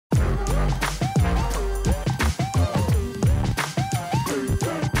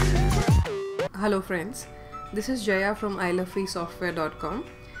Hello friends, this is Jaya from ilovefreesoftware.com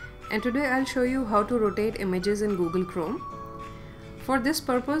and today I'll show you how to rotate images in Google Chrome. For this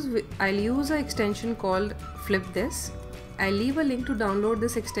purpose, I'll use an extension called Flip This. I'll leave a link to download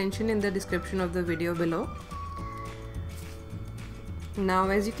this extension in the description of the video below. Now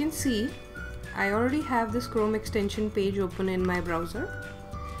as you can see, I already have this Chrome extension page open in my browser.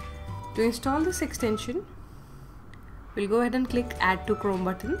 To install this extension, we'll go ahead and click Add to Chrome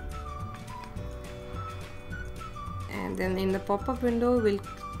button. And then in the pop-up window, we'll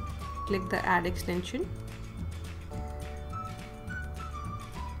click the Add extension.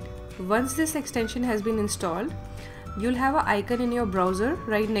 Once this extension has been installed, you'll have an icon in your browser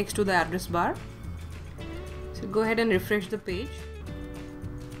right next to the address bar. So go ahead and refresh the page.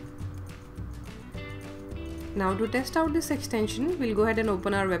 Now to test out this extension, we'll go ahead and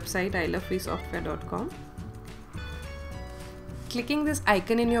open our website ilovefreesoftware.com. Clicking this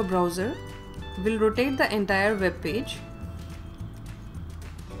icon in your browser will rotate the entire web page.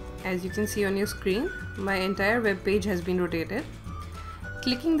 As you can see on your screen, my entire web page has been rotated.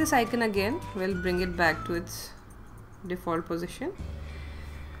 Clicking this icon again will bring it back to its default position.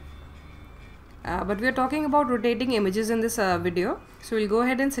 But we are talking about rotating images in this video, so we'll go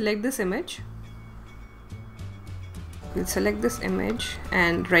ahead and select this image. We'll select this image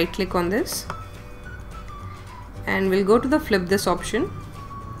and right click on this, and we'll go to the Flip This option.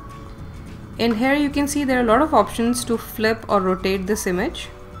 In here you can see there are a lot of options to flip or rotate this image.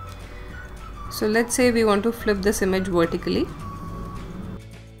 So let's say we want to flip this image vertically.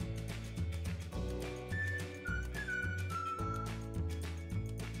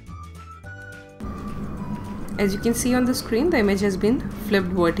 As you can see on the screen, the image has been flipped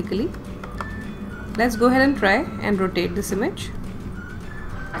vertically. Let's go ahead and try and rotate this image.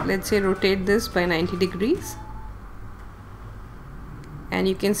 Let's say rotate this by 90 degrees. And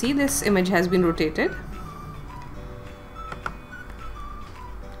you can see this image has been rotated.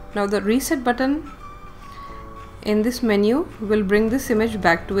 Now the reset button in this menu will bring this image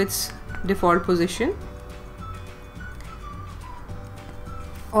back to its default position.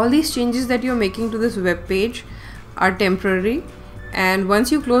 All these changes that you're making to this web page are temporary, and once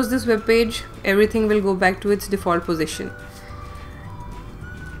you close this web page, everything will go back to its default position.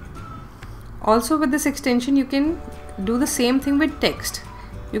 Also with this extension, you can do the same thing with text.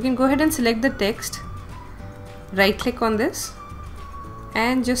 You can go ahead and select the text, right click on this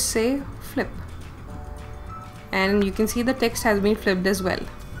and just say flip, and you can see the text has been flipped as well.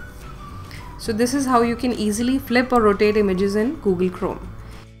 So this is how you can easily flip or rotate images in Google Chrome.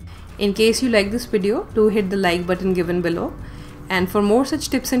 In case you like this video, do hit the like button given below, and for more such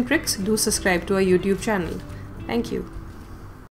tips and tricks, do subscribe to our YouTube channel. Thank you.